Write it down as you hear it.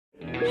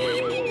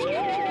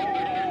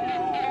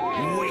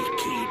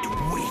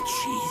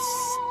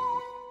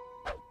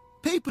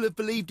People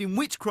have believed in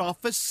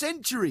witchcraft for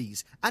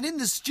centuries, and in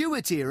the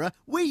Stuart era,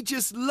 we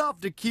just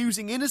loved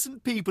accusing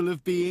innocent people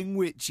of being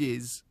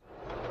witches.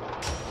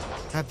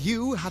 Have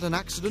you had an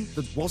accident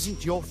that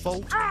wasn't your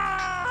fault?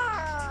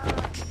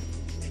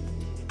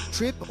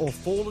 Trip or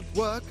fall at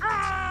work?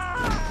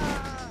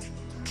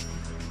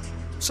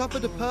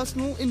 Suffered a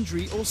personal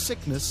injury or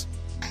sickness?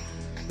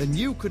 Then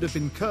you could have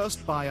been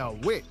cursed by a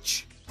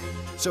witch.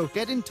 So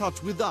get in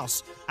touch with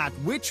us at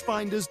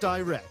Witchfinders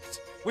Direct.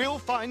 We'll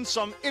find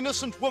some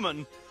innocent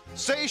woman,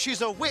 say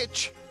she's a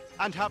witch,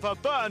 and have her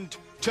burned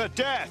to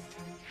death.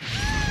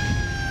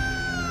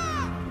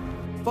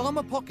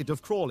 Farmer Pocket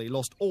of Crawley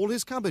lost all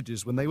his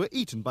cabbages when they were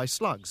eaten by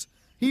slugs.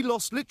 He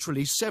lost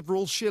literally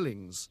several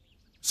shillings.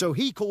 So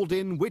he called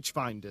in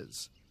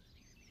Witchfinders.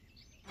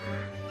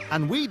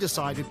 And we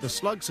decided the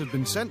slugs had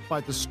been sent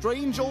by the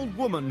strange old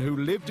woman who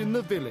lived in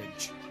the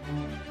village.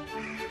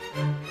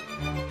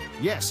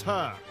 Yes,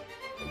 her.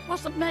 It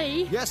wasn't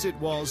me. Yes, it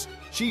was.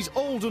 She's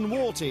old and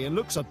warty and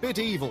looks a bit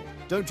evil,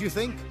 don't you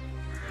think?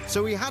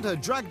 So he had her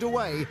dragged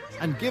away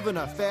and given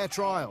a fair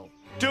trial.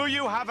 Do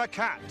you have a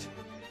cat?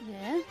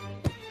 Yeah.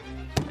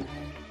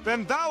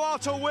 Then thou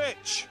art a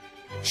witch.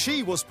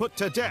 She was put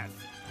to death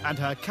and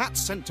her cat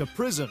sent to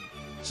prison.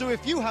 So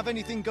if you have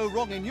anything go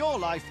wrong in your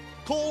life,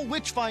 call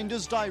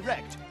Witchfinders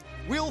Direct.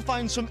 We'll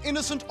find some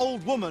innocent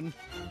old woman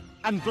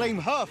and blame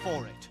her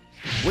for it.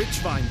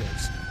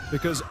 Witchfinders,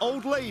 because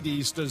old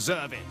ladies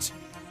deserve it.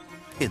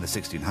 In the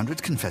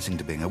 1600s, confessing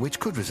to being a witch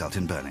could result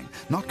in burning.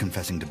 Not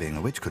confessing to being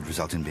a witch could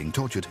result in being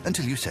tortured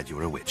until you said you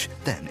were a witch,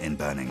 then in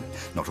burning.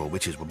 Not all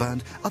witches were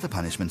burned. Other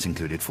punishments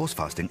included forced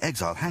fasting,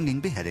 exile, hanging,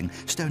 beheading,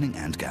 stoning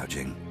and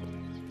gouging.